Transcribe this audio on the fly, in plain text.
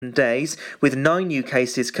7 days, with 9 new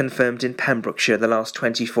cases confirmed in Pembrokeshire the last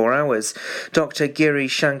 24 hours. Dr Giri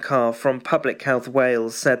Shankar from Public Health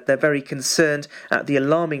Wales said they're very concerned at the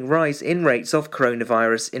alarming rise in rates of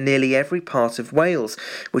coronavirus in nearly every part of Wales,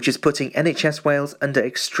 which is putting NHS Wales under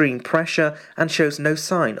extreme pressure and shows no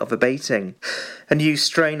sign of abating. A new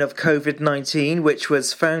strain of COVID-19, which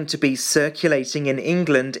was found to be circulating in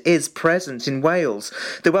England, is present in Wales.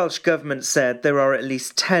 The Welsh Government said there are at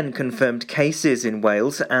least 10 confirmed cases in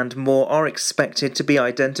Wales and more are expected to be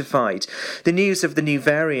identified. The news of the new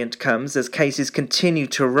variant comes as cases continue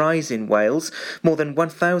to rise in Wales. More than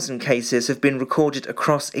 1,000 cases have been recorded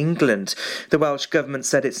across England. The Welsh Government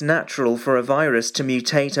said it's natural for a virus to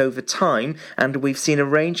mutate over time, and we've seen a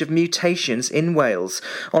range of mutations in Wales.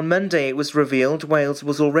 On Monday, it was revealed Wales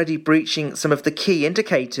was already breaching some of the key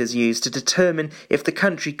indicators used to determine if the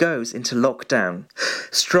country goes into lockdown.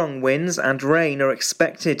 Strong winds and rain are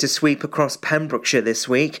expected to sweep across Pembrokeshire this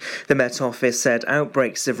week. The Met Office said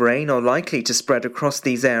outbreaks of rain are likely to spread across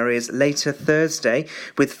these areas later Thursday,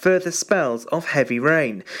 with further spells of heavy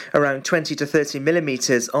rain. Around 20 to 30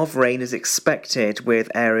 millimetres of rain is expected, with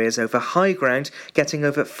areas over high ground getting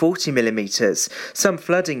over 40 millimetres. Some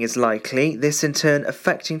flooding is likely, this in turn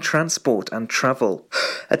affecting transport and travel.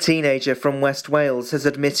 A teenager from West Wales has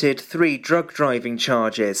admitted 3 drug driving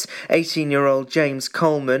charges. 18-year-old James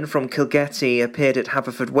Coleman from Kilgetty appeared at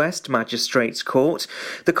Haverfordwest Magistrates Court.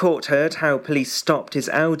 The court heard how police stopped his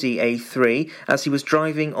Audi A3 as he was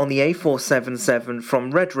driving on the A477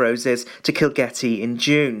 from Red Roses to Kilgetty in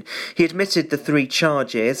June. He admitted the 3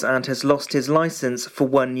 charges and has lost his licence for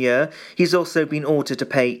 1 year. He's also been ordered to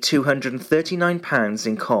pay £239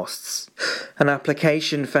 in costs. An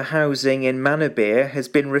application for housing in Manorbier has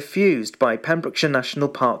been refused by Pembrokeshire National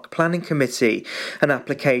Park Planning Committee. An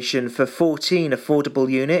application for 14 affordable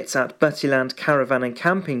units at Buttyland Caravan and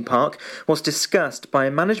Camping Park was discussed by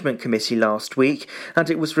a management committee last week, and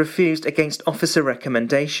it was refused against officer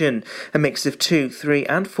recommendation. A mix of 2, 3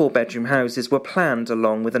 and 4 bedroom houses were planned,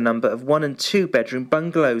 along with a number of 1 and 2 bedroom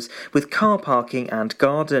bungalows with car parking and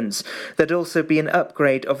gardens. There'd also be an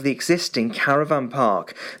upgrade of the existing caravan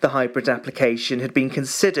park. The hybrid application had been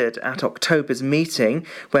considered at October's meeting,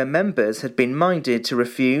 where members had been minded to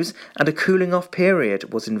refuse and a cooling-off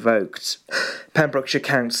period was invoked. Pembrokeshire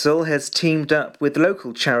Council has teamed up with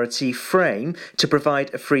local charity Frame to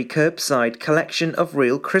provide a free curbside collection of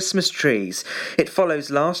real Christmas trees. It follows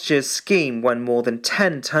last year's scheme when more than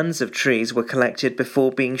 10 tonnes of trees were collected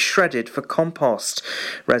before being shredded for compost.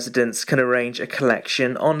 Residents can arrange a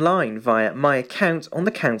collection online via My Account on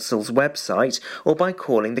the council's website or by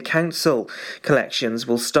calling the council. Collections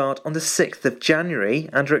will start on the 6th of January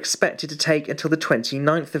and are expected to take until the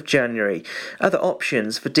 29th of January. Other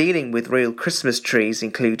options for dealing with real Christmas trees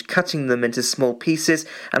include cutting them into small pieces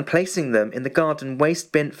and placing them in the garden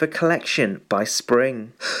waste bin for collection by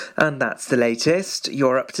spring. And that's the latest.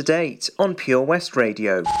 You're up to date on Pure West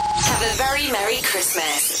Radio. Have a very Merry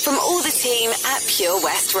Christmas from all the team at Pure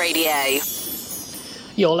West Radio.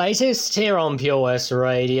 Your latest here on Pure West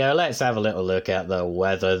Radio. Let's have a little look at the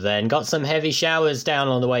weather then. Got some heavy showers down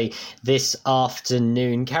on the way this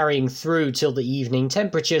afternoon, carrying through till the evening.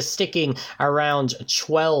 Temperatures sticking around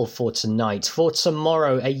 12 for tonight. For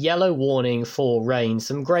tomorrow, a yellow warning for rain.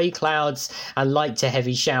 Some grey clouds and light to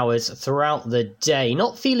heavy showers throughout the day.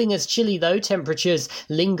 Not feeling as chilly though. Temperatures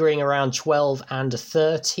lingering around 12 and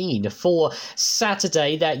 13. For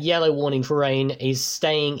Saturday, that yellow warning for rain is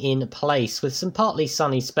staying in place with some partly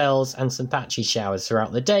sunny spells and some patchy showers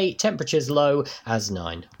throughout the day. Temperatures low as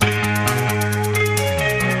 9.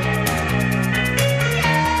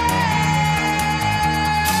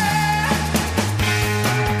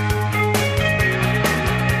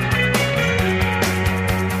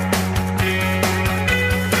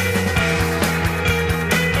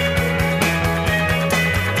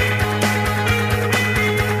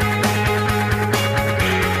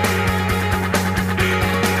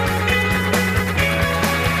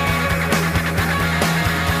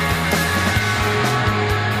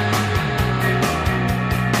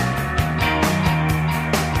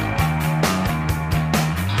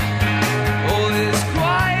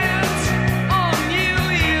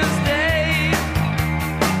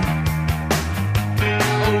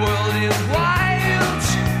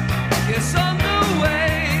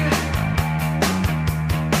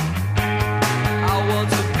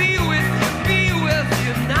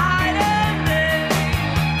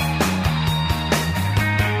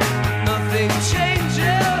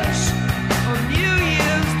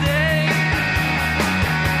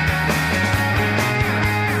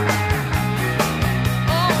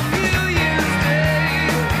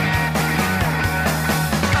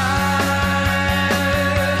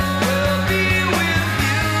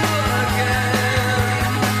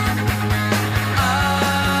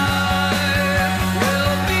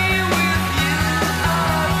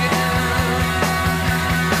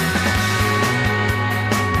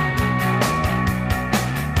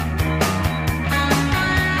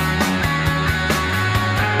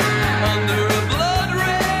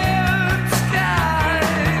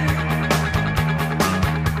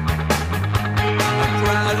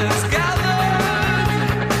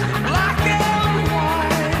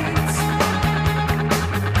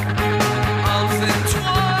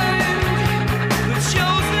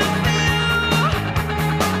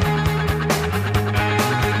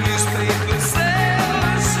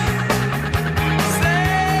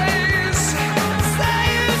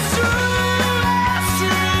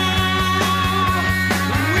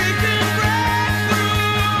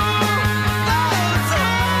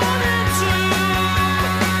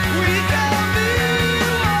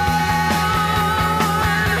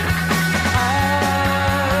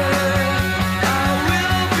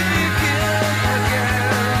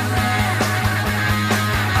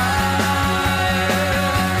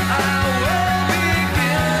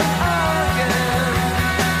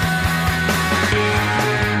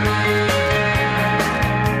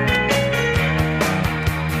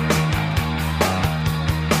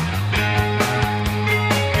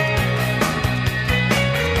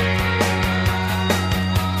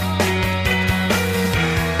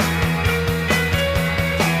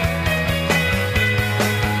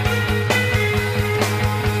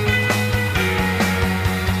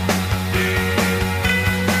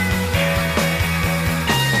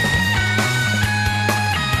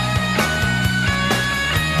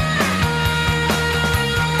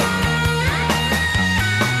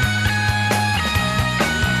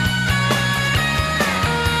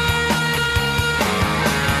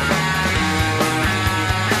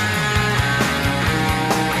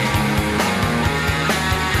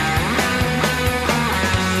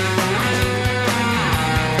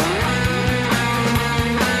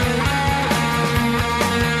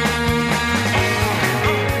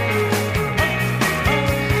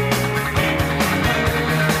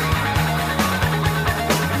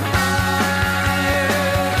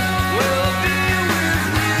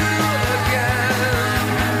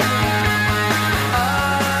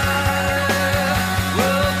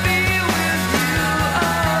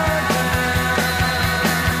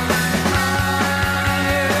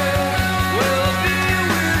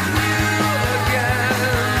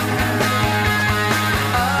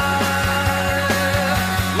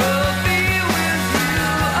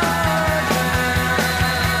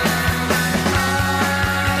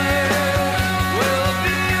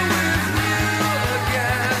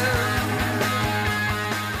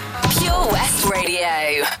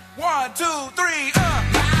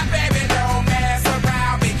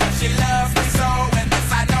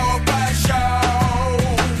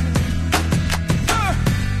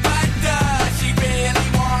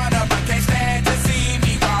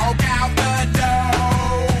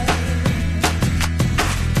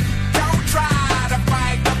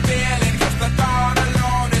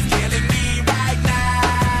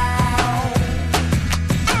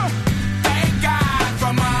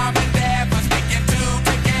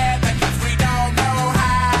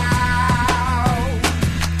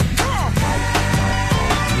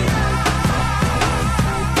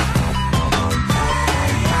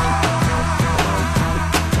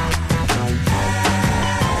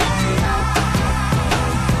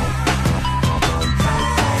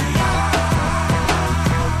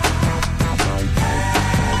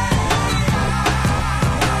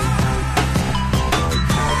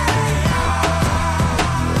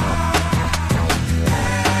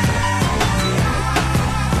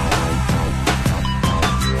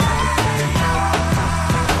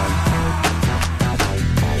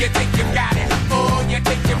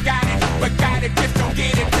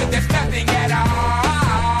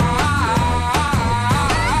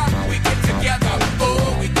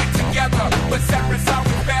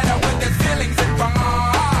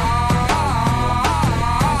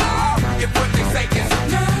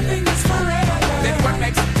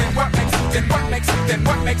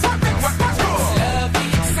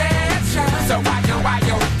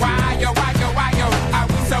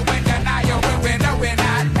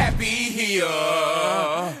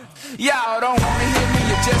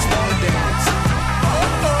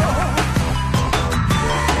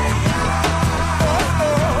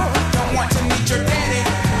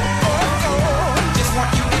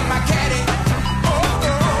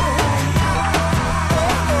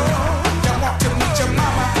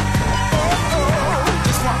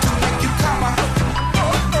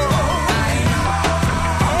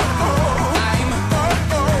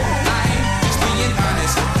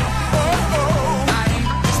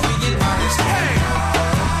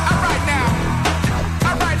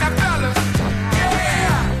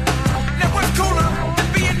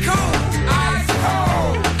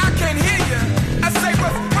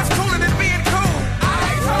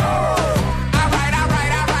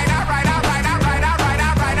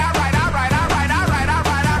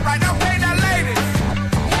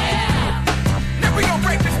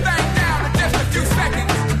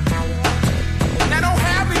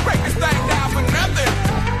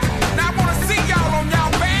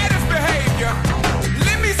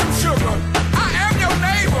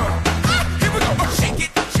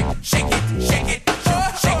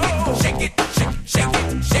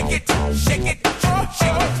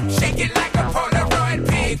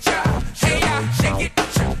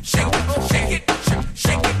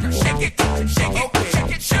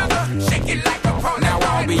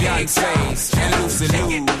 Shake space and loose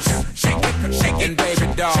and loose. And baby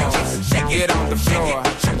doll, get on the floor.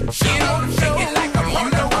 Get on the floor. Like a you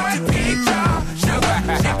know what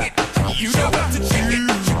to do. You know what to do.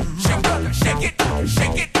 Shake it,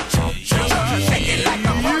 shake it, shake it like a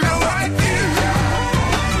you know what to do.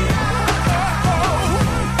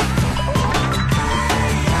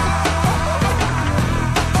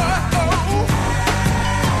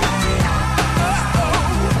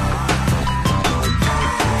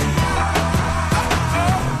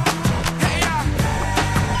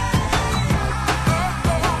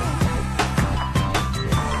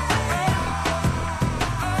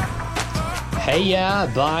 Hey Ya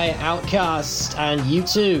by Outkast and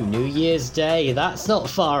U2, New Year's Day. That's not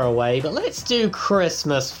far away, but let's do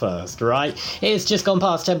Christmas first, right? It's just gone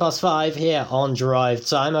past 5:10 here on Drive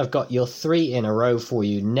Time. I've got your 3 in a row for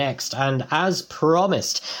you next, and as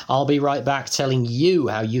promised, I'll be right back telling you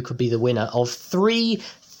how you could be the winner of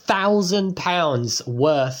 £3,000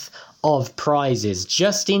 worth of prizes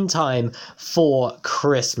just in time for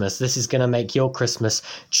Christmas. This is going to make your Christmas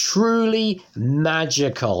truly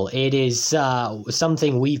magical. It is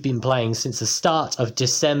something we've been playing since the start of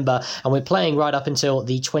December, and we're playing right up until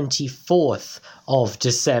the 24th of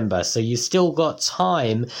December. So you still got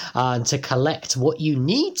time to collect what you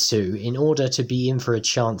need to in order to be in for a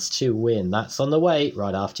chance to win. That's on the way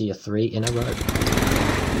right after your 3 in a row.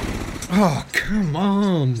 Oh, come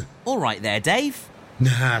on. All right there, Dave.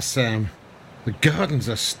 Nah, Sam. The garden's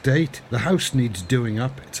a state. The house needs doing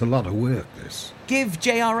up. It's a lot of work, this. Give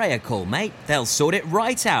JRA a call, mate. They'll sort it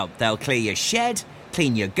right out. They'll clear your shed,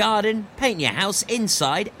 clean your garden, paint your house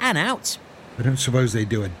inside and out. I don't suppose they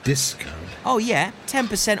do a discount. Oh yeah,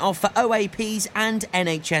 10% off for OAPs and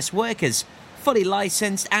NHS workers. Fully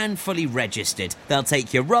licensed and fully registered. They'll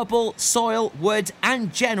take your rubble, soil, wood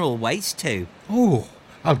and general waste too. Oh,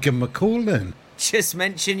 I'll give them a call then. Just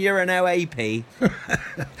mention you're an OAP.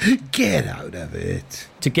 Get out of it.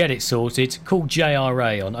 To get it sorted, call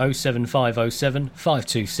JRA on 07507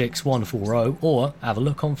 526 140 or have a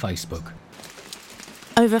look on Facebook.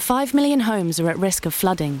 Over 5 million homes are at risk of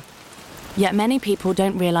flooding, yet many people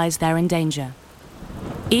don't realise they're in danger.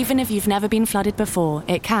 Even if you've never been flooded before,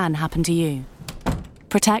 it can happen to you.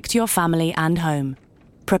 Protect your family and home.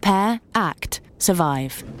 Prepare, act,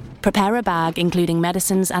 survive. Prepare a bag including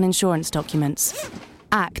medicines and insurance documents.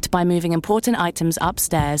 Act by moving important items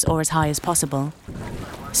upstairs or as high as possible.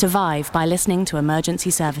 Survive by listening to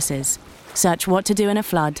emergency services. Search what to do in a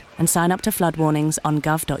flood and sign up to flood warnings on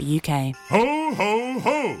gov.uk. Ho, ho,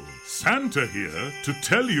 ho! Santa here to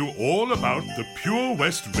tell you all about the Pure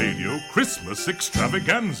West Radio Christmas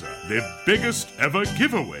Extravaganza, their biggest ever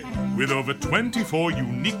giveaway, with over 24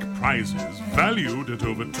 unique prizes valued at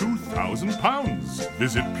over £2,000.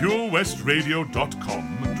 Visit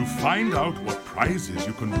purewestradio.com to find out what prizes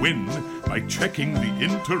you can win by checking the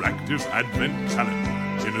interactive advent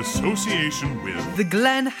calendar in association with The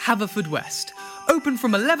Glen Haverfordwest. Open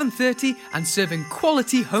from 11:30 and serving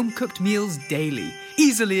quality home-cooked meals daily.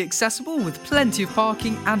 Easily accessible with plenty of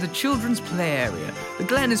parking and a children's play area. The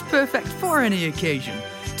Glen is perfect for any occasion.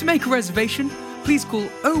 To make a reservation, please call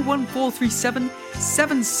 01437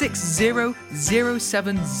 760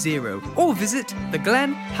 070 or visit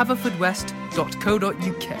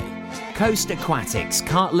theglenhaverfordwest.co.uk. Coast Aquatics,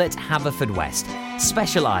 Cartlet, Haverfordwest,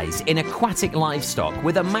 specialise in aquatic livestock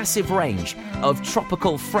with a massive range of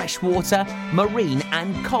tropical freshwater, marine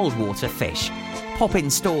and cold water fish. Pop in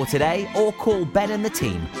store today or call Ben and the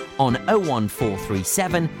team on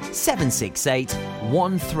 01437 768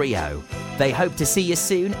 130. They hope to see you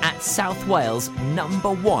soon at South Wales'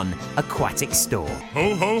 #1 aquatic store.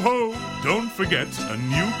 Ho, ho, ho! Don't forget, a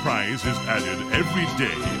new prize is added every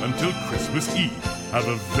day until Christmas Eve. Have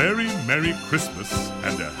a very Merry Christmas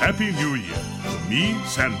and a Happy New Year from me,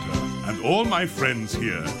 Santa, and all my friends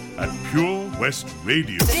here at Pure West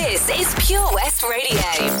Radio. This is Pure West Radio.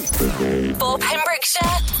 For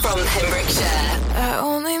Pembrokeshire, from Pembrokeshire. I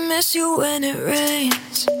only miss you when it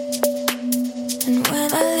rains, and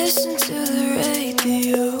when I listen to the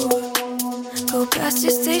radio. Go past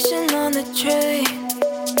your station on the train,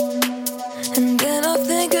 and then I'll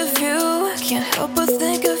think of you. Can't help but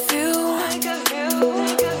think of you.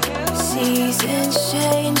 Seasons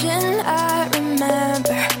change and I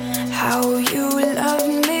remember how you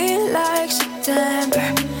loved me like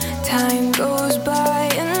September. Time goes by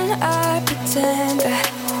and I pretend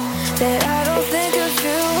that I don't think of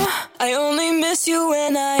you. I only miss you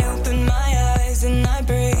when I open my eyes and I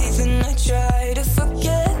breathe and I try to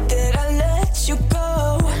forget that I let you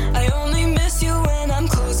go. I only miss you when I'm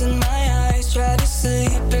closing my eyes, try to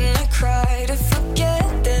sleep and I cry to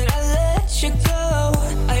forget that I let you go.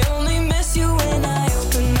 I only miss you when I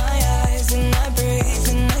open my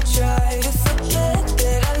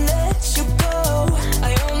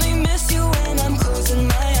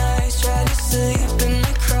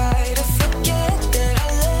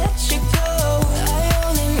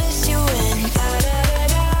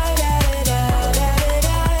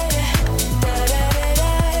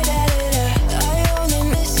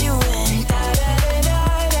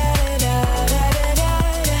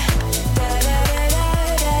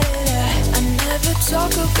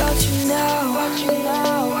about you now.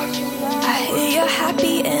 I hear you're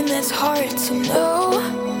happy and it's hard to know.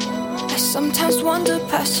 I sometimes wander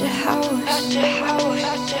past your house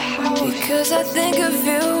because I think of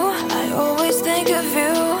you. I always think of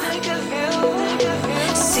you.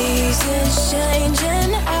 Seasons change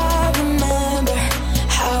and I remember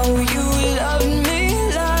how you loved me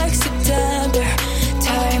like September.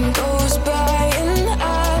 Time goes by and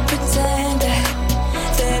I pretend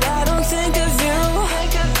that I don't think of you.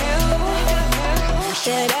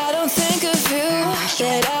 That I don't think of you.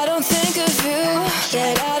 That I don't think of you.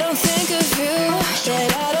 That I don't think of you.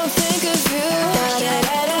 That I don't think of you. That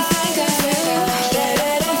I don't think of you. That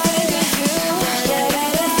I don't think of you. That I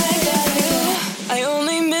don't think of you. I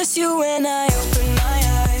only miss you when I open my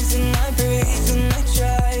eyes and I breathe and I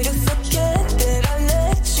try to forget that I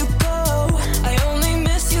let you go. I only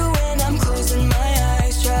miss you when I'm closing my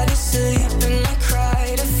eyes, try to sleep and I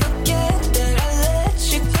cry to forget that I let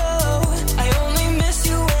you go. I only miss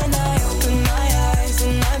you when I open my eyes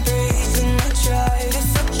and I breathe and I try to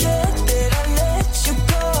forget that I let you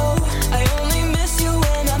go. I only miss you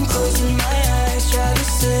when I'm closing my eyes, try to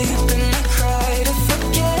sleep and I cry to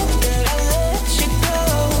forget that I let you go.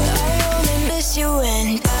 I only miss you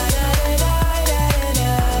when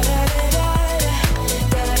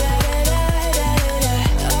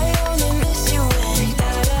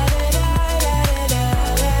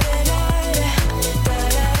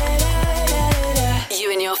You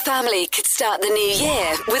and your family could start the new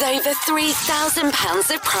year with over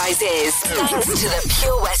 £3,000 of prizes. Thanks to the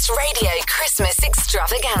Pure West Radio Christmas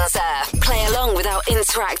Extravaganza. Play along with our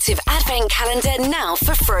interactive advent calendar now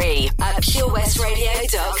for free at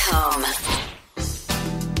purewestradio.com.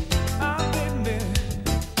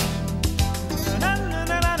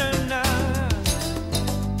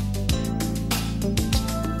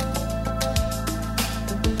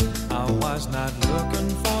 I was not looking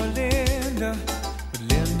for Linda, but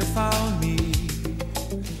Linda found me,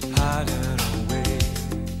 hiding away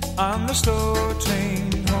on the slow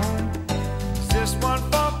train home. Is this one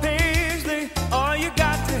for Paisley, or you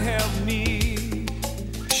got to help me?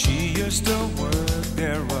 She used to work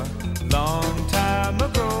there a long time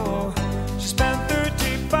ago. She spent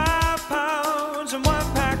 35 pounds and one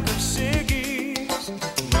pack of ciggies,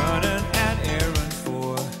 running an errand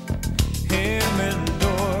for him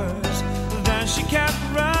indoors. Then she kept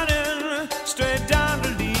running straight down to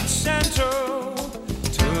Leeds Central,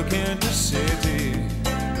 took into city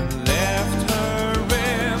and left her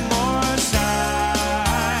remorse.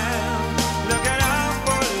 I'm looking out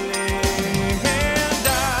for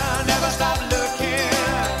Linda. Never stop looking,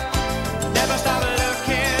 never stop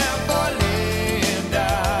looking for Linda.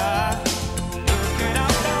 Looking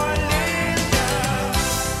out for Linda.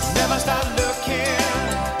 Never stop looking,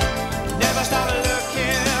 never stop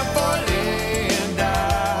looking for Linda.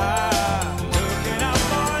 Looking out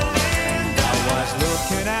for Linda. I was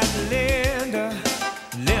looking at Linda.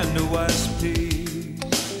 Linda was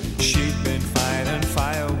pleased. She'd been fighting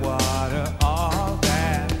fire water all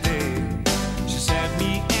that day. She said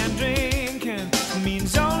me and drinking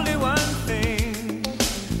means only one thing.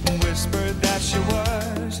 Whispered that she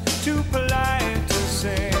was too polite to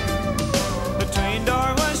say. The train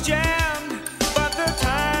door was jammed, but the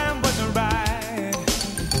time wasn't right.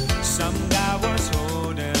 Some guy was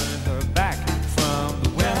holding her back from the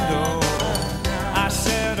window. I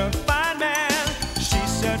said, a fine man. She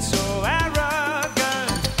said, so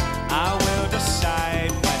arrogant. I will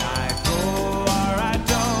decide when I go or I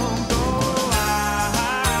don't go.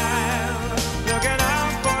 I'm looking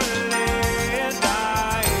out for Linda in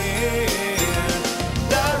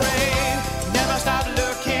the rain. Never stop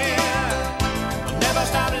looking, never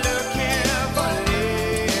stop looking for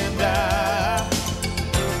Linda.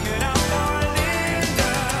 Looking out for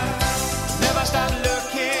Linda. Never stop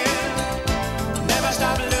looking, never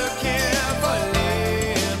stop looking for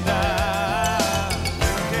Linda.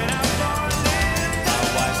 Looking out for Linda. I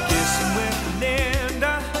was kissing with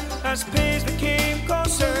Linda as Paisley came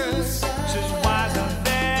closer. She's wiser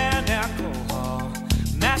than alcohol,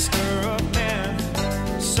 master of men.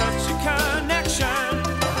 Such a connection.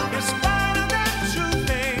 In spite of the true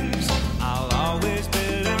things, I'll always be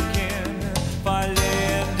looking for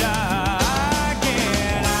Linda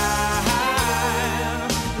again. I'm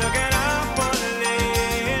looking out for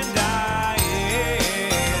Linda in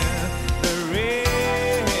the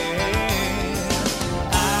rain.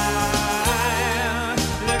 I'm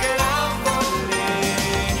looking out for Linda.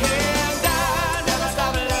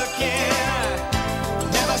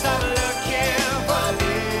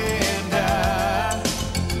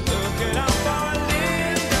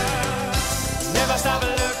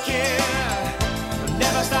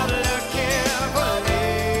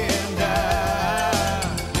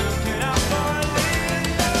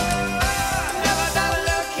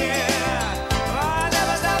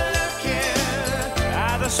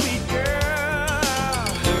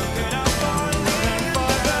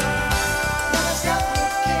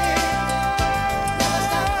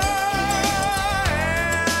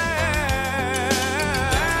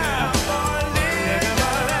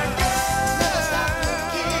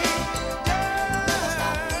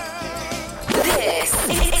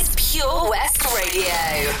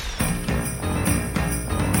 Radio.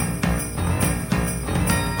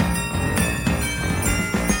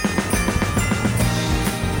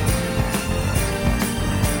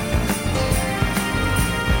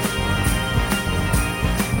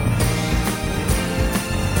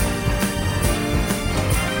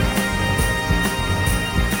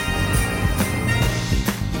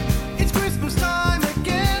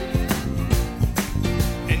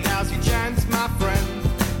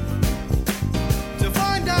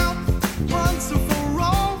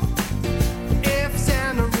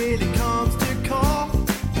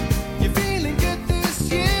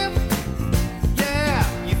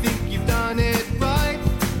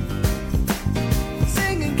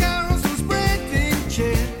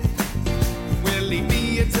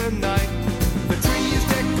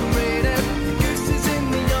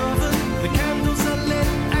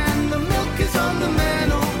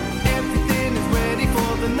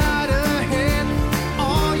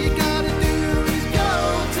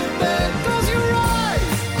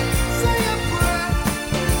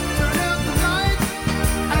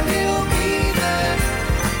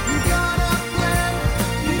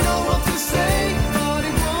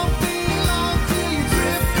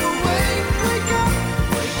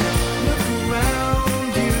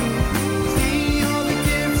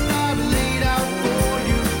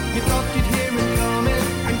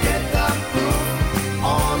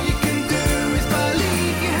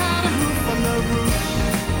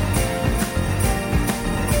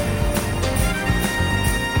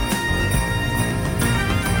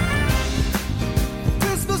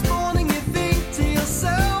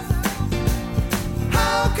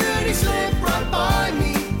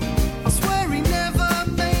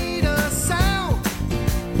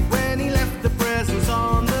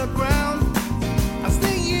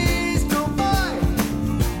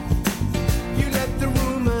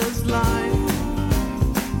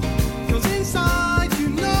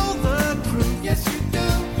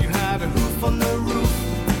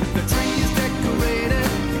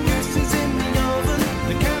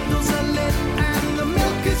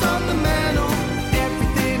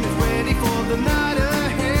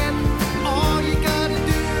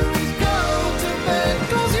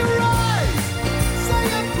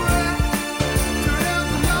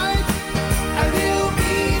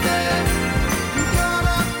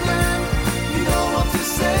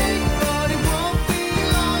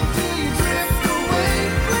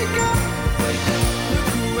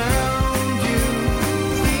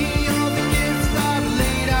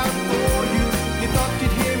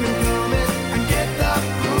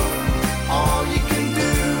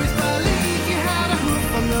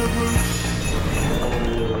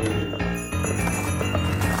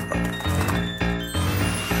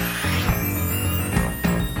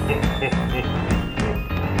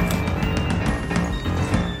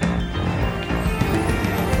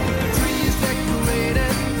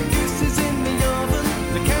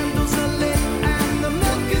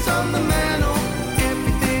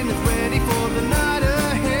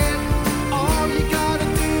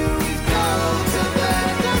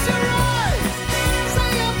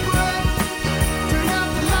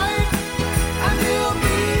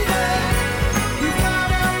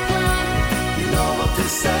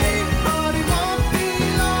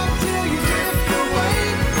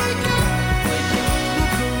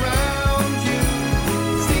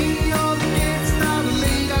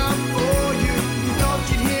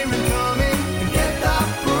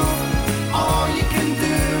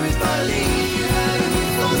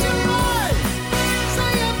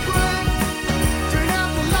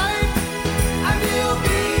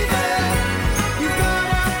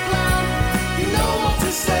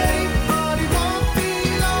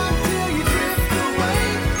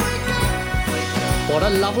 What a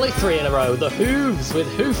lovely three in a row. The Hooves with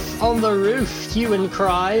Hoof on the Roof. Hue and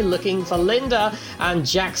Cry looking for Linda. And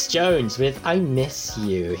Jax Jones with I Miss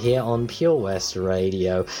You here on Pure West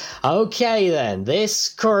Radio. Okay then, this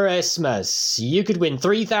Christmas you could win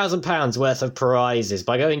 £3,000 worth of prizes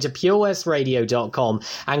by going to purewestradio.com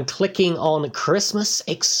and clicking on Christmas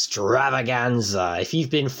Extravaganza. If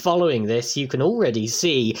you've been following this, you can already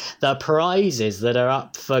see the prizes that are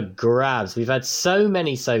up for grabs. We've had so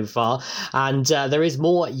many so far, and there there is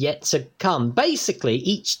more yet to come. Basically,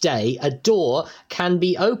 each day a door can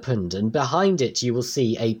be opened, and behind it you will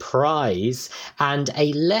see a prize and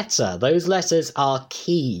a letter. Those letters are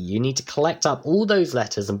key. You need to collect up all those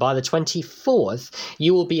letters, and by the 24th,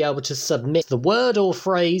 you will be able to submit the word or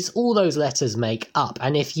phrase all those letters make up.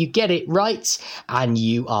 And if you get it right and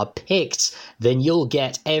you are picked, then you'll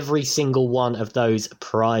get every single one of those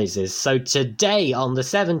prizes. So today, on the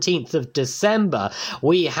 17th of December,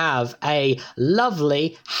 we have a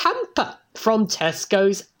lovely hamper from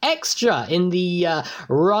Tesco's Extra in the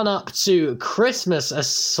run-up to Christmas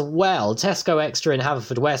as well. Tesco Extra in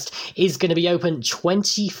Haverfordwest is going to be open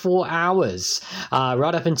 24 hours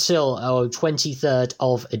right up until 23rd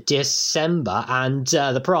of December, and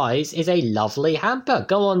the prize is a lovely hamper.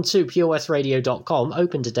 Go on to purewestradio.com,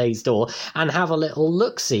 open today's door, and have a little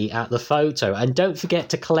look-see at the photo. And don't forget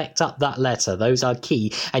to collect up that letter. Those are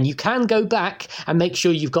key. And you can go back and make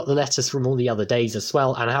sure you've got the letters from all the other days as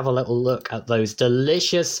well, and have a little look at those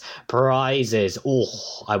delicious prizes.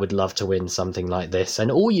 Oh, I would love to win something like this. And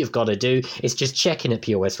all you've got to do is just check in at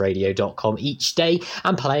purewestradio.com each day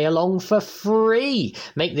and play along for free.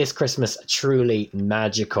 Make this Christmas truly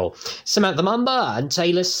magical. Samantha Mumba and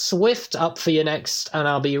Taylor Swift up for you next, and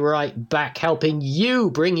I'll be right back helping you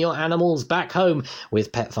bring your animals back home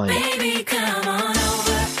with Pet Finder. Baby, come on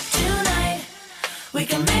over tonight. We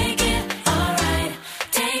can make it alright.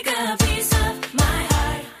 Take a piece of my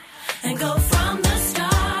heart and go from the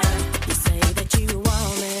start. You say that you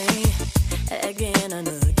want me again and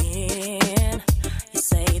again. You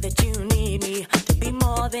say that you need me to be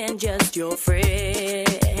more than just your friend.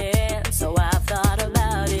 So I've thought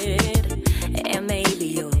about it, and maybe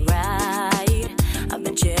you're right. I've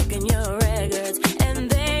been checking your records, and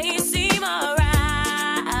they seem alright.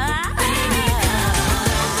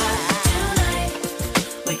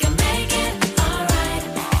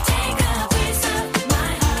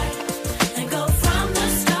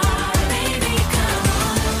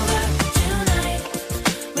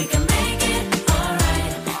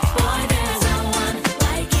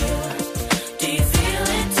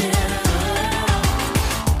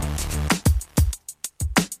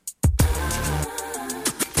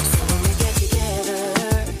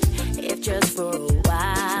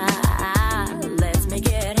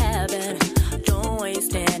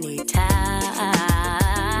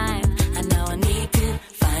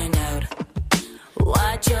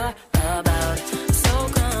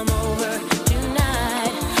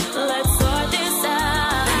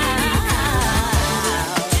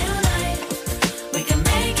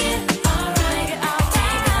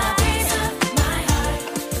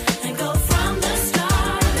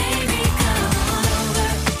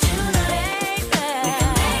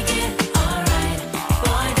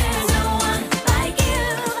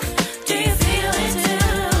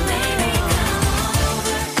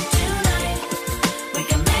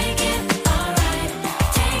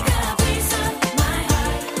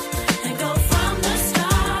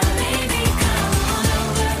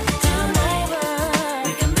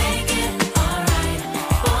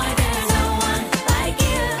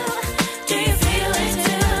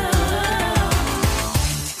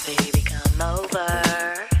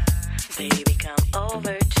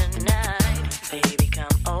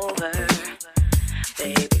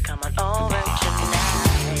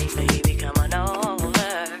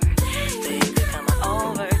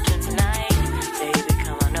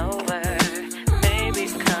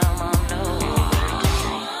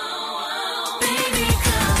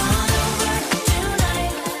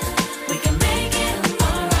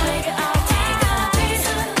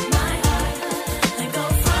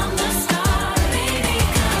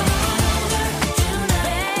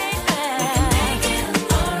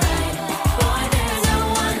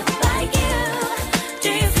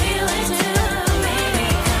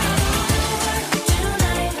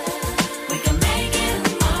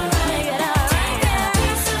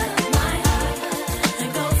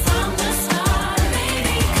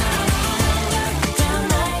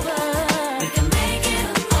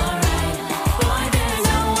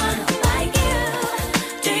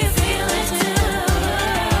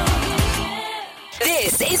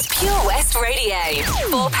 Radio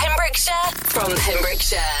for Pembrokeshire from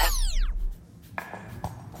Pembrokeshire.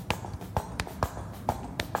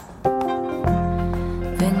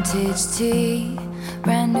 Vintage tea,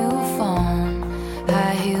 brand new phone,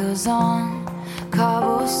 high heels on,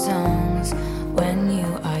 cobblestones. When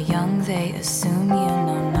you are young, they assume you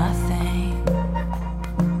know nothing.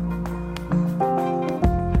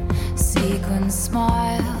 Sequin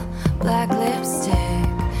smile, black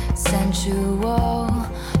lipstick, sensual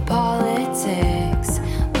politics.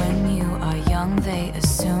 When you are young, they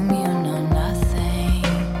assume you know nothing.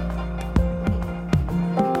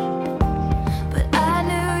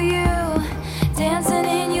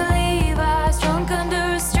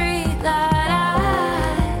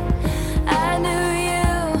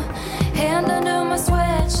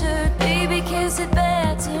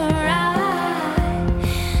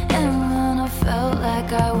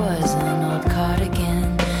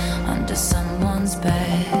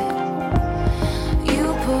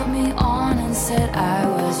 said I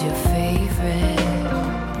was your favorite.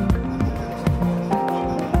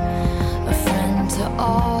 A friend to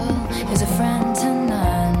all is a friend to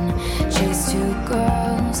none. Chase two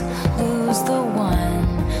girls, lose the one.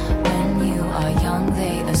 When you are young,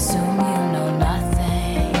 they assume you know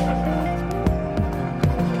nothing.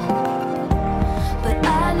 But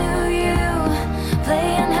I knew you,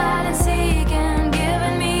 playing hide and seek and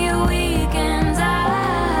giving me your weekends. I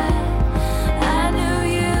knew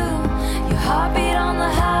you, your heartbeat on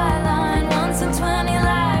the high line, once in 20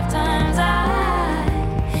 lifetimes.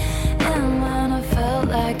 And when I felt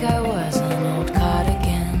like I was an old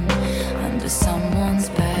cardigan under someone's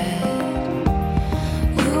bed,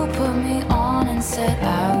 you put me on and said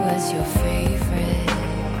I was your favorite.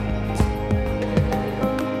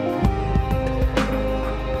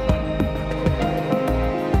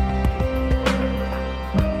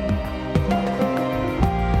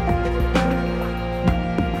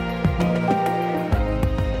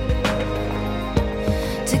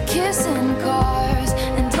 To kiss in cars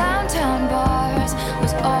and downtown bars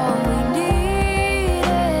was all we needed.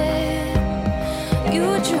 You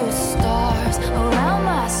drew stars around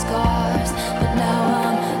my scars, but now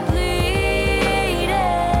I'm bleeding.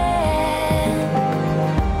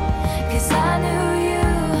 'Cause I knew you,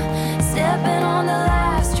 stepping on the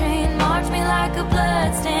last train, marked me like a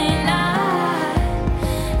bloodstain.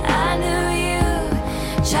 I knew you,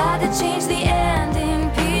 tried to change the ending,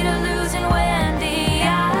 Peter losing Wendy.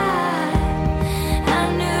 I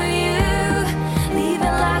knew you,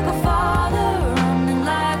 leaving like a father, running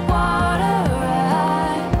like water.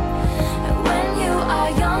 When you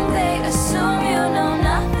are young, they assume you know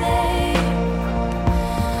nothing.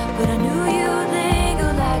 But I knew you'd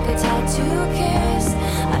linger like a tattoo kiss.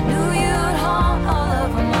 I knew you'd haunt all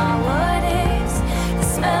over my what ifs. The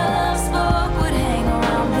smell of smoke would hang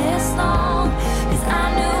around this long. 'Cause I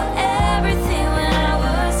knew everything when I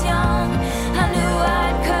was young. I knew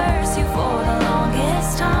I'd curse you for the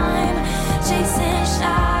longest time, chasing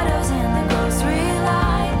shadows in the grocery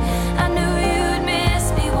line. I knew you'd miss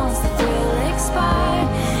me once the thrill expired,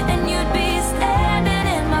 and you'd be standing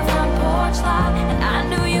in my front porch light. And I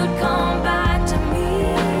knew you'd come back to me.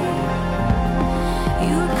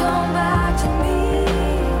 You'd come back to me.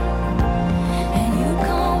 And you'd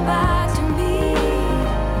come back to me.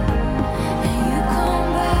 And you'd come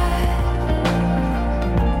back.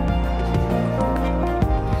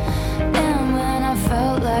 And when I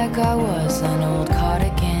felt like I was an old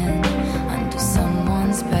cardigan under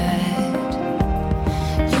someone's bed,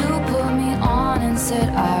 you put me on and said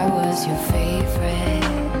I was your favorite.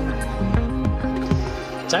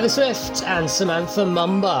 Taylor Swift and Samantha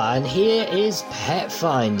Mumba, and here is Pet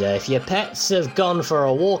Finder. If your pets have gone for a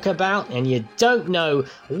walkabout and you don't know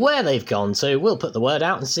where they've gone to, we'll put the word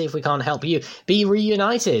out and see if we can't help you be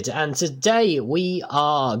reunited. And today we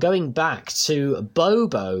are going back to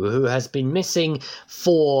Bobo, who has been missing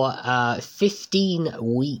for 15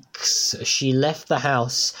 weeks. She left the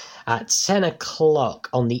house at 10 o'clock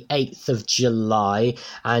on the 8th of July,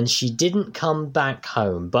 and she didn't come back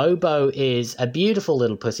home. Bobo is a beautiful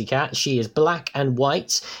little pussycat. She is black and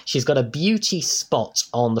white. She's got a beauty spot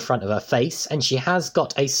on the front of her face, and she has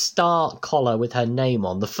got a star collar with her name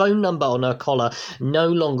on. The phone number on her collar no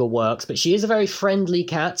longer works, but she is a very friendly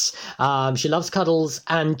cat. She loves cuddles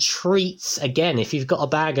and treats. Again, if you've got a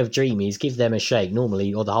bag of Dreamies, give them a shake,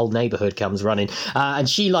 normally, or the whole neighbourhood comes running. And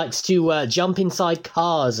she likes to jump inside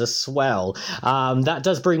cars as well. That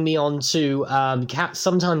does bring me on to cats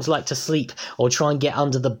sometimes like to sleep or try and get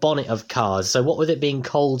under the bonnet of cars. So what with it being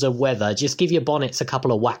colder weather, just give your bonnets a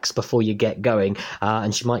couple of whacks before you get going,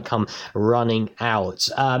 and she might come running out.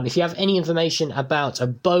 If you have any information about a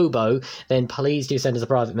Bobo, then please do send us a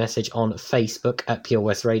private message on Facebook at Pure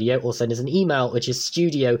West Radio, or send us an email, which is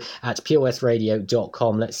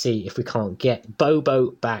studio@purewestradio.com. Let's see if we can't get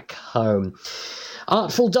Bobo back home.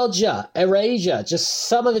 Artful Dodger, Erasure, just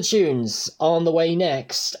some of the tunes on the way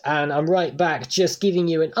next, and I'm right back just giving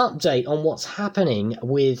you an update on what's happening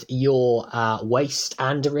with your waste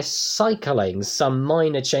and recycling. Some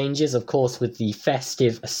minor changes, of course, with the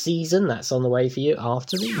festive season. That's on the way for you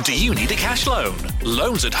after these. Do you need a cash loan?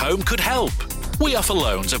 Loans at Home could help. We offer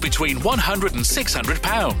loans of between £100 and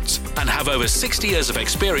 £600 and have over 60 years of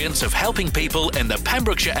experience of helping people in the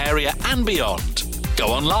Pembrokeshire area and beyond. Go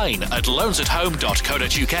online at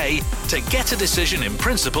loansathome.co.uk to get a decision in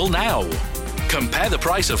principle now. Compare the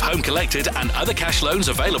price of home collected and other cash loans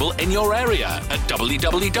available in your area at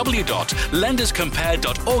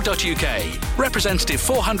www.lenderscompare.org.uk. Representative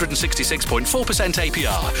 466.4%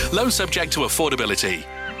 APR. Loan subject to affordability.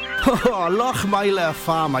 Oh, Lochmeyler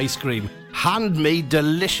Farm Ice Cream. handmade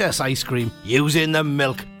delicious ice cream using the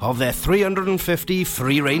milk of their 350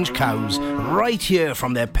 free-range cows right here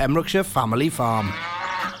from their Pembrokeshire family farm.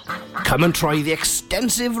 Come and try the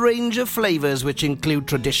extensive range of flavours which include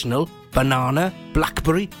traditional, banana,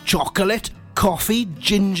 blackberry, chocolate, coffee,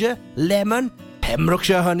 ginger, lemon,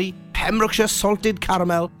 Pembrokeshire honey, Pembrokeshire salted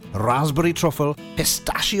caramel, raspberry truffle,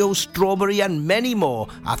 pistachio, strawberry and many more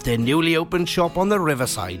at their newly opened shop on the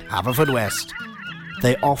Riverside, Haverfordwest.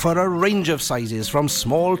 They offer a range of sizes from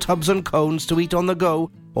small tubs and cones to eat on the go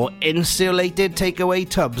or insulated takeaway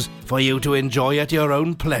tubs for you to enjoy at your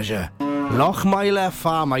own pleasure. Lochmeyler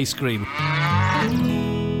Farm Ice Cream.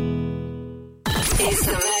 It's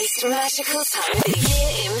the most magical time of the year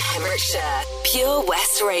in Pembrokeshire. Pure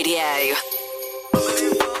West Radio.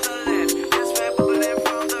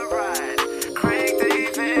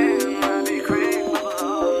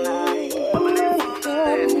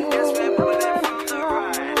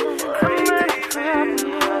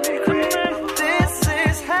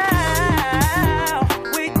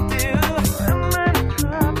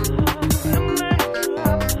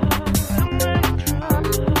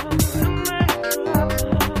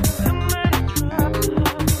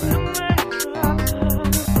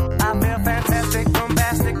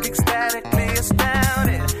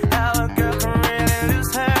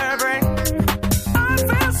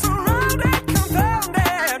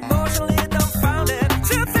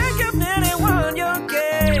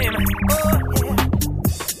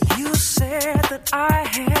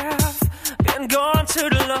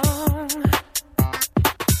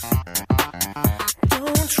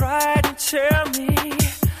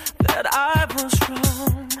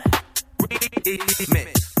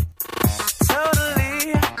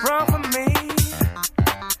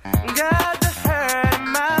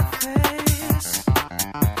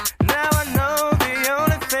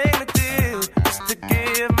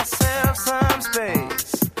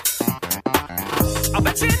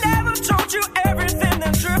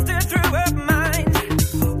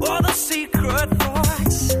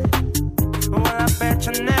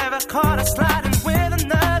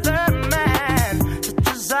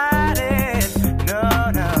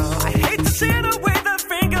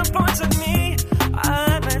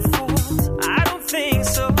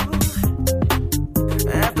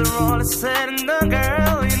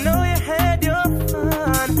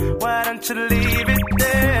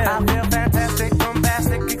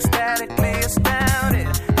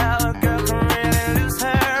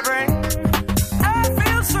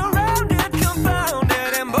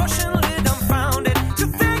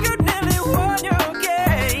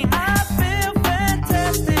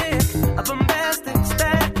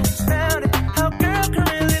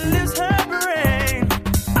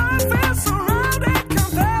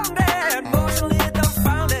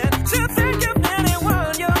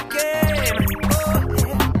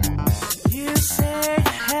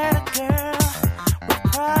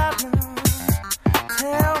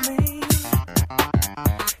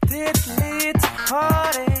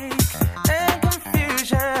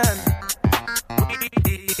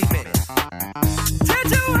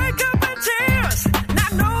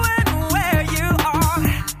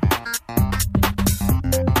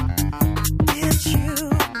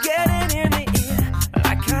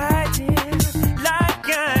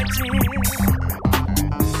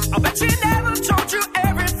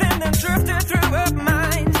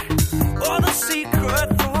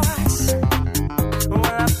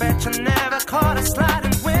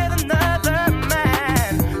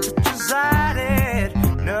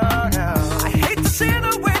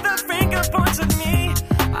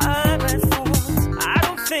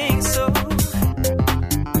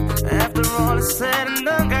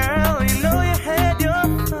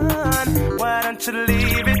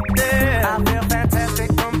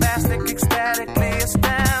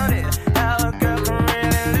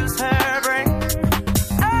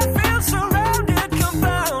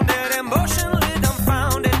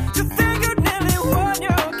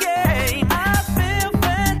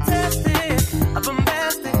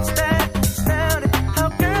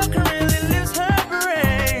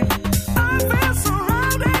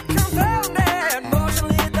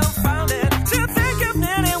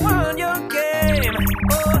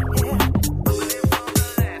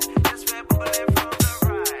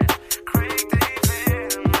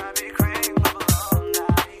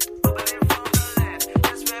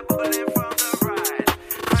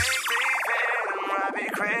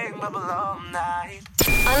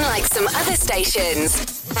 Unlike some other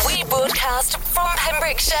stations, we broadcast from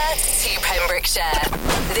Pembrokeshire to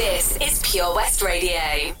Pembrokeshire. This is Pure West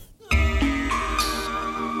Radio.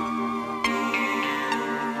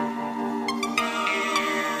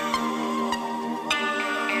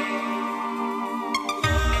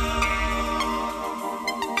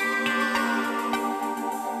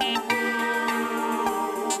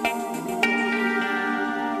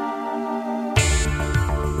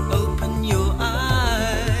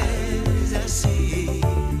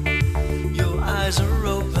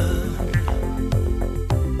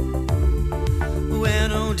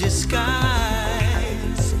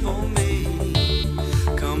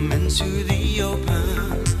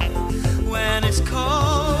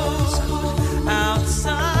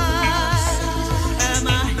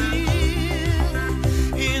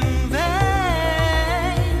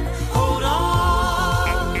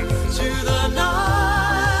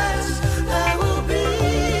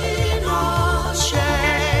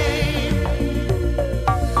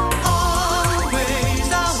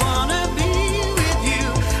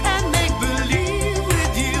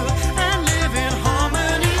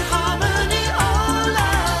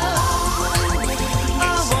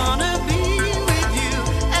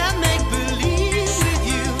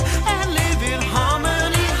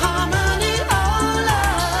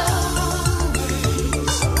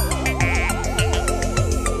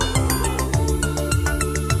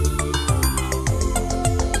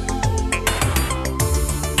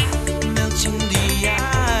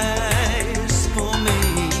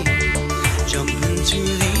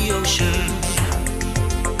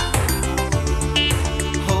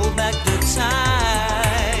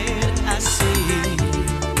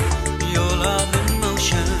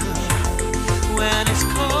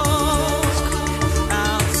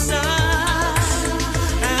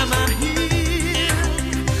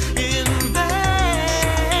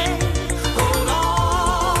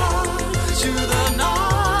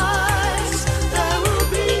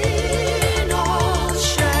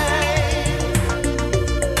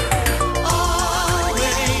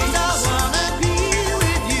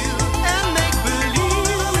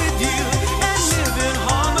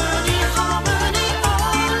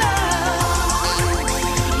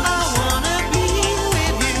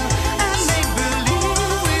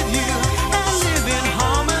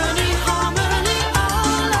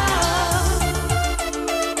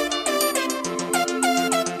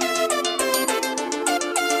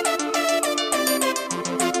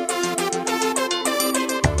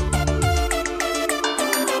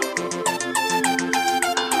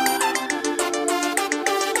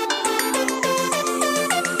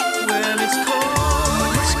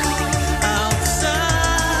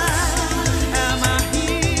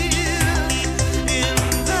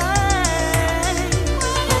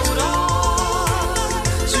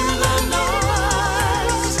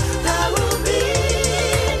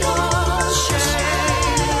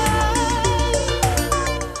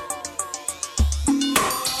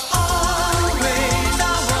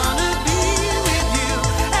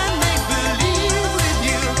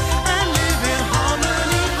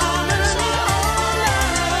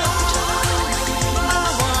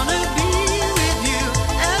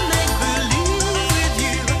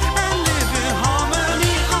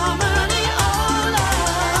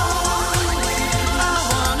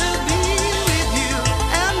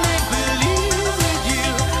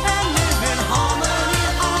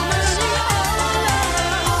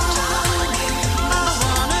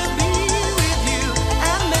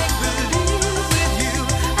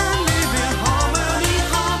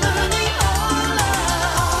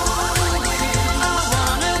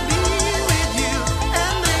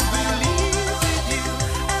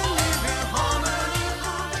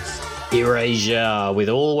 Erasure with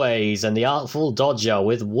Always and The Artful Dodger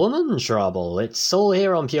with Woman Trouble. It's all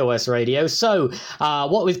here on Pure West Radio. So,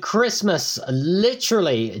 what with Christmas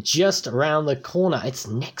literally just around the corner? It's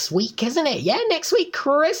next week, isn't it? Yeah, next week,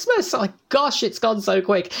 Christmas. Oh, gosh, it's gone so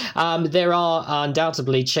quick. There are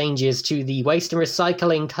undoubtedly changes to the waste and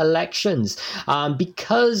recycling collections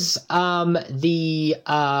because the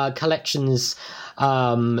collections...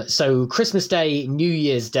 so Christmas Day, New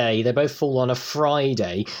Year's Day, they both fall on a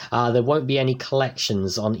Friday. There won't be any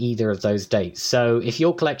collections on either of those dates. So if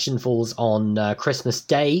your collection falls on Christmas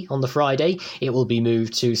Day on the Friday, it will be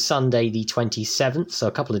moved to Sunday the 27th, so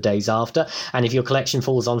a couple of days after. And if your collection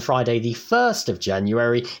falls on Friday the 1st of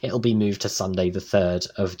January, it'll be moved to Sunday the 3rd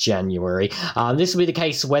of January. This will be the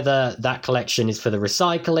case whether that collection is for the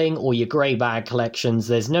recycling or your grey bag collections.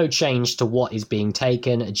 There's no change to what is being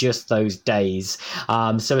taken, just those days.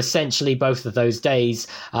 So essentially both of those days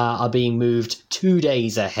are being moved 2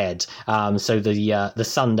 days ahead. So the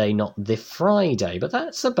Sunday, not the Friday. But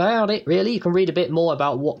that's about it, really. You can read a bit more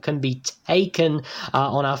about what can be taken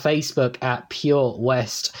on our Facebook at Pure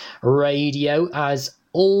West Radio. As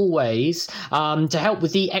always, to help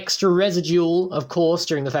with the extra residual, of course,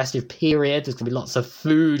 during the festive period, there's going to be lots of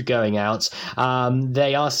food going out.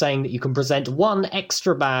 They are saying that you can present one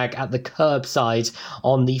extra bag at the curbside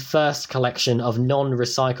on the first collection of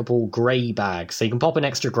non-recyclable grey bags. So you can pop an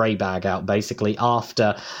extra grey bag out basically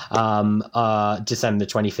after December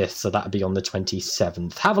 25th, so that would be on the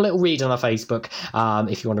 27th. Have a little read on our Facebook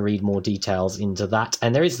if you want to read more details into that,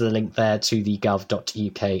 and there is the link there to the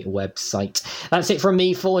gov.uk website. That's it from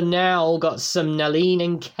me for now. Got some Nalene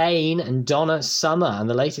and Kane and Donna Summer and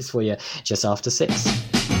the latest for you just after 6.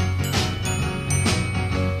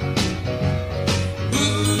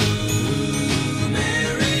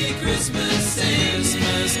 Merry Christmas,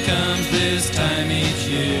 Christmas comes this time each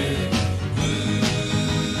year.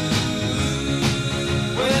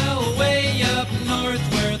 Well, way up north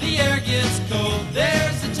where the air gets cold,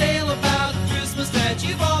 there's a tale about Christmas that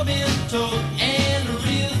you've all been told. And a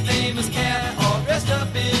real famous cat all dressed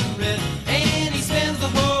up in red, and he spends the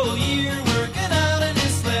whole year working out in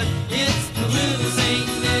his sled. It's the little Saint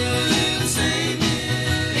Nick,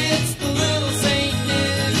 it's the little Saint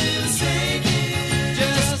Nick,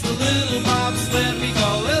 just a little bobsled we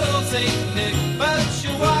call little Saint Nick. But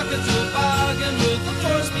she'll walk a toboggan with a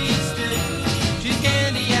 4-speed stick. She's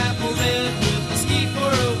candy apple red with a ski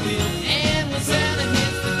for a wheel, and when Santa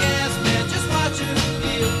hits the gas, man, just watch her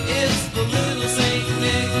feel. It's the little Saint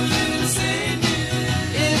Nick, little Saint Nick.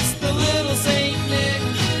 It's the little Saint Nick,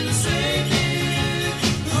 little Saint Nick.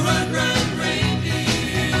 Run, run,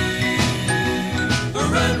 reindeer.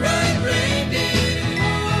 Run, run, reindeer.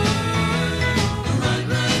 Run,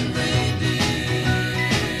 run, reindeer.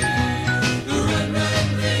 Run, run,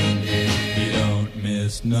 reindeer. You don't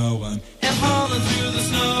miss no one. And hauling through the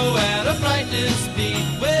snow at a frightening speed,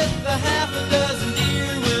 with a half a dozen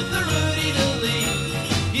deer with a Rudy to lead.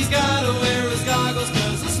 He's gotta wear his goggles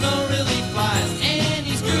 'cause the snow really flies, and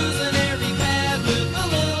he's cruising every pad with a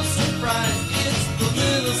little surprise. It's the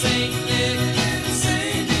little Saint Nick, little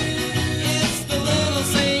Saint Nick. It's the little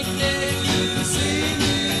Saint Nick, little Saint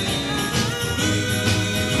Nick.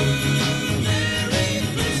 Merry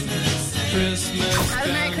Christmas, Christmas. Have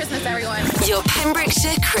a Merry Christmas, everyone. Your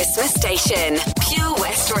Pembrokeshire Christmas station, Pure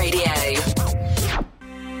West Radio.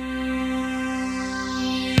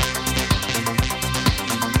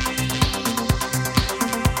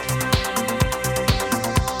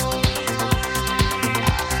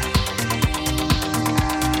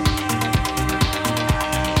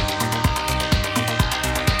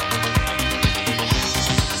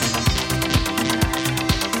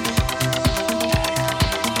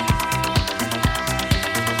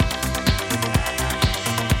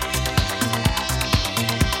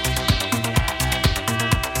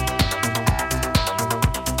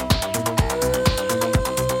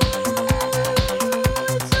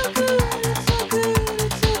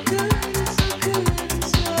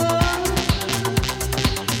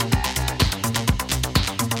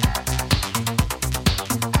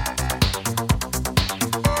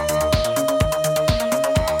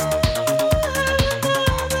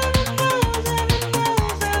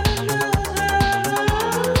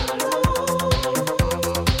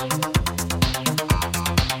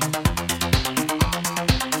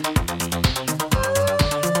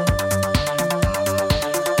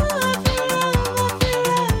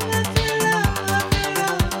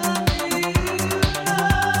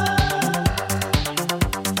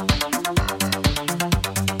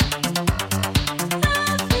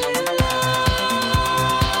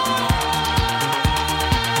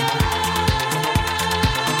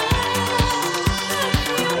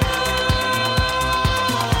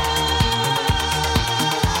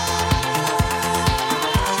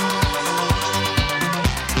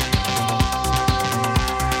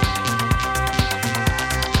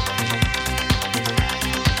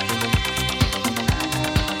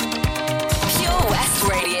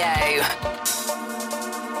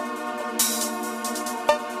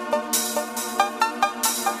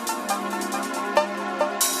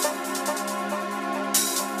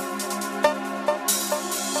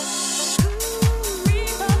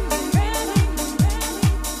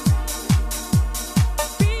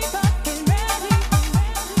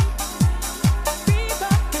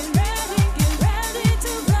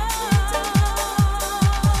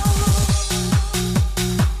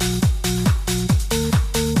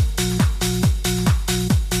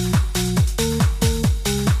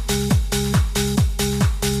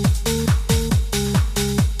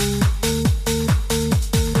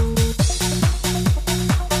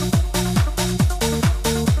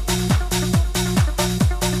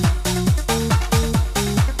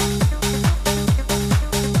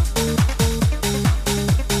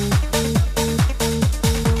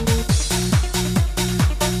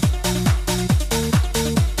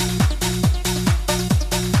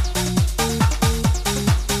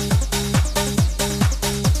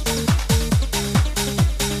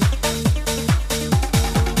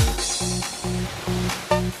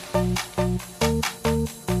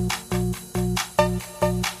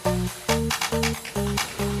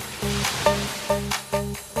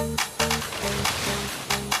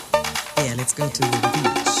 let's go to the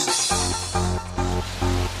beach.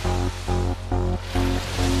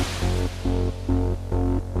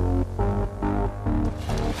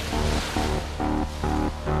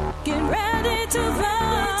 Get ready to fly.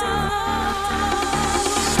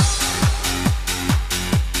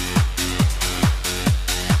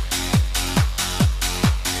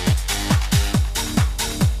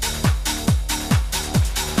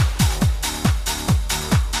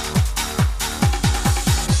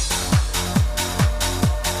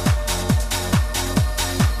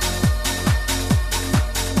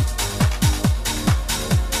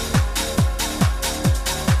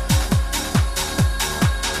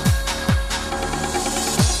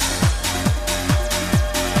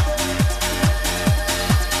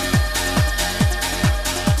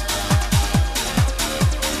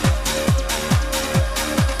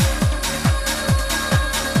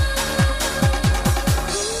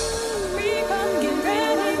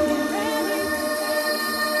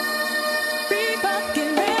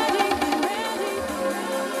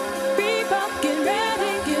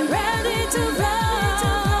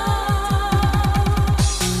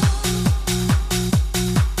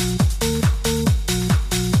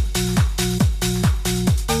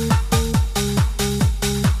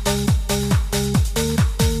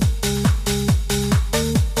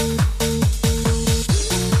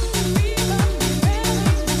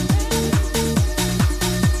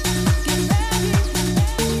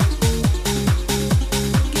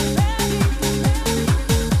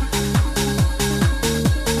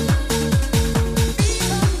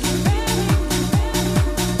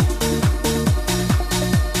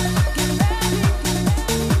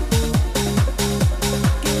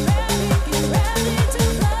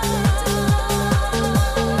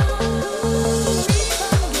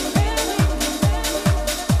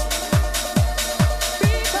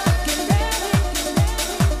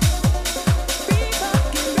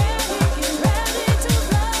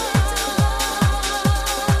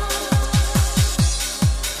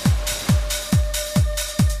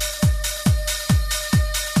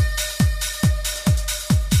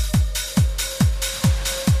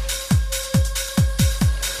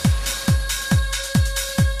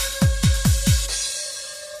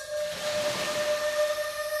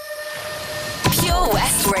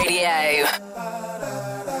 Radio.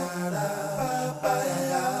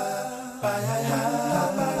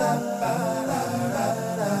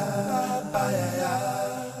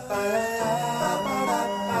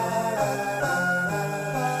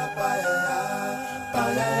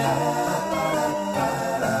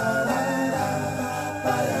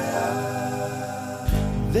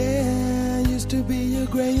 There used to be a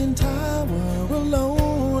graying tower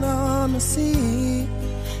alone on the sea.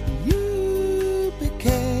 You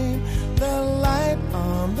became the light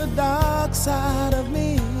on the dark side of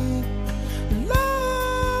me.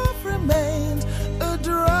 Love remains a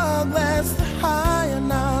drug that's the high and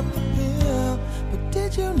not the pill. But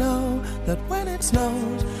did you know that when it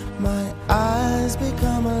snows, my eyes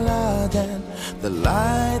become large and the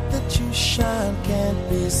light that you shine can't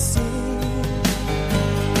be seen?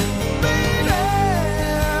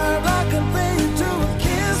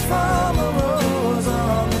 From a rose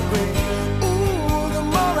on the grave. Ooh, the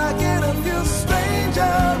more I get of you, the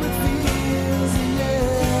stranger it feels,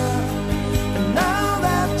 yeah. And now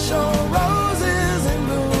that your rose is in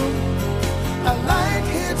bloom, a light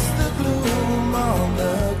hits the gloom on the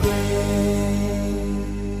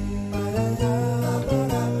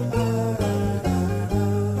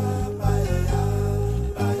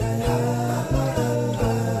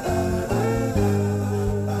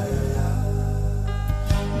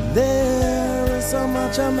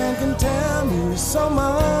a man can tell me, so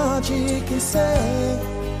much he can say.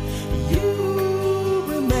 You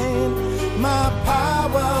remain my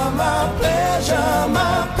power, my pleasure,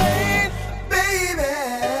 my pain, baby.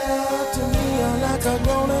 To me, you're like a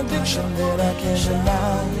grown addiction that I can't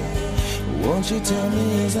deny. Won't you tell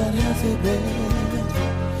me, is that healthy, baby?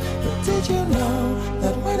 But did you know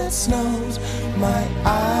that when it snows, my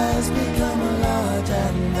eyes become large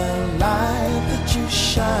and the light that you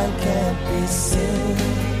shine can't be seen?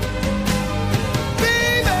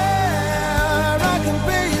 Baby, I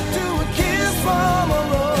compare you to a kiss from a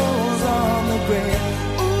rose on the grave.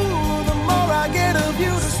 Ooh, the more I get of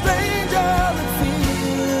you, the stranger it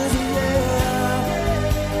feels,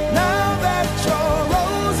 yeah. Now that your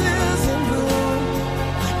rose is in bloom,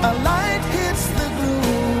 a light hits the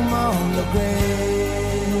gloom on the grave.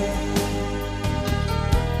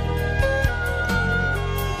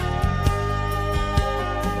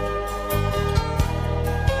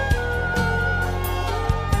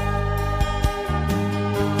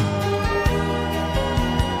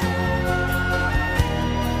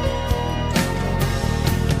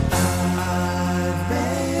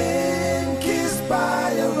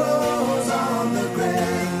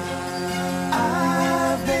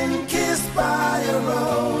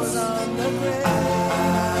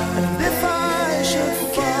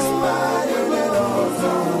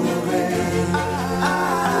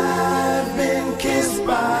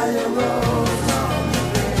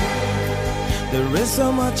 There is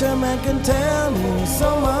so much a man can tell me,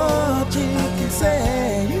 so much he can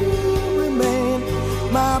say. You remain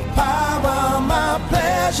my power, my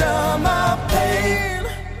pleasure, my pain.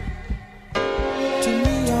 To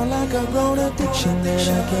me, you're like a grown addiction that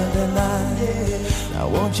I can't deny. Now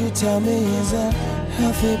won't you tell me, is that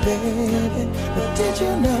healthy, baby? But did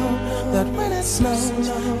you know that when it snows,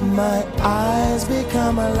 my eyes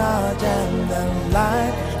become large and the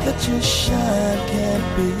light that you shine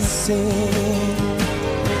can't be seen?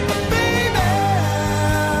 Baby,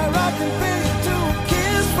 I can feel you to a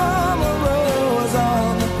kiss from a rose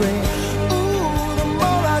on the green. Ooh, the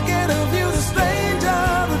more I get of you, the stranger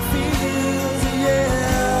it feels,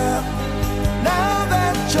 yeah. Now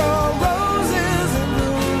that your rose is in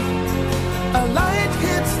bloom, a light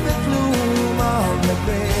hits the gloom on the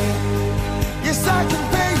grave. Yes, I can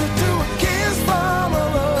pay you to a kiss from a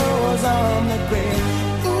rose on the grave.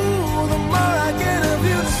 Ooh, the more I get of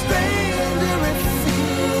you, the stranger it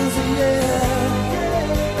feels, yeah.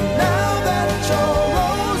 And now that your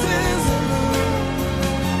rose is in bloom,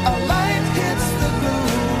 a light hits the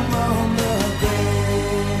gloom on the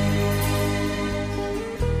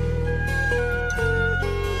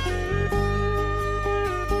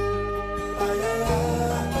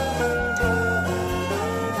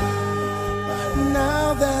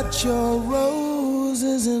Now that your rose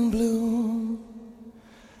is in bloom,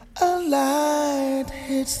 a light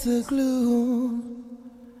hits the gloom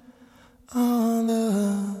on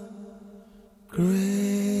the grave.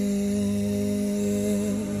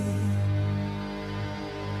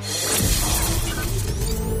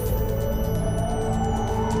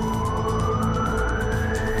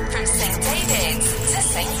 From St. David's to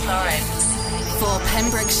St. Florence. For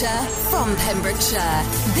Pembrokeshire, from Pembrokeshire,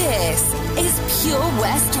 this is Pure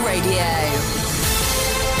West Radio.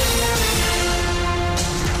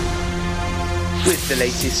 With the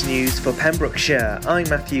latest news for Pembrokeshire, I'm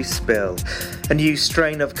Matthew Spill. A new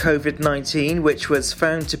strain of COVID-19, which was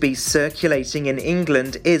found to be circulating in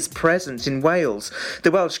England, is present in Wales. The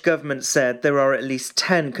Welsh Government said there are at least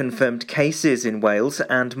 10 confirmed cases in Wales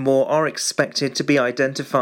and more are expected to be identified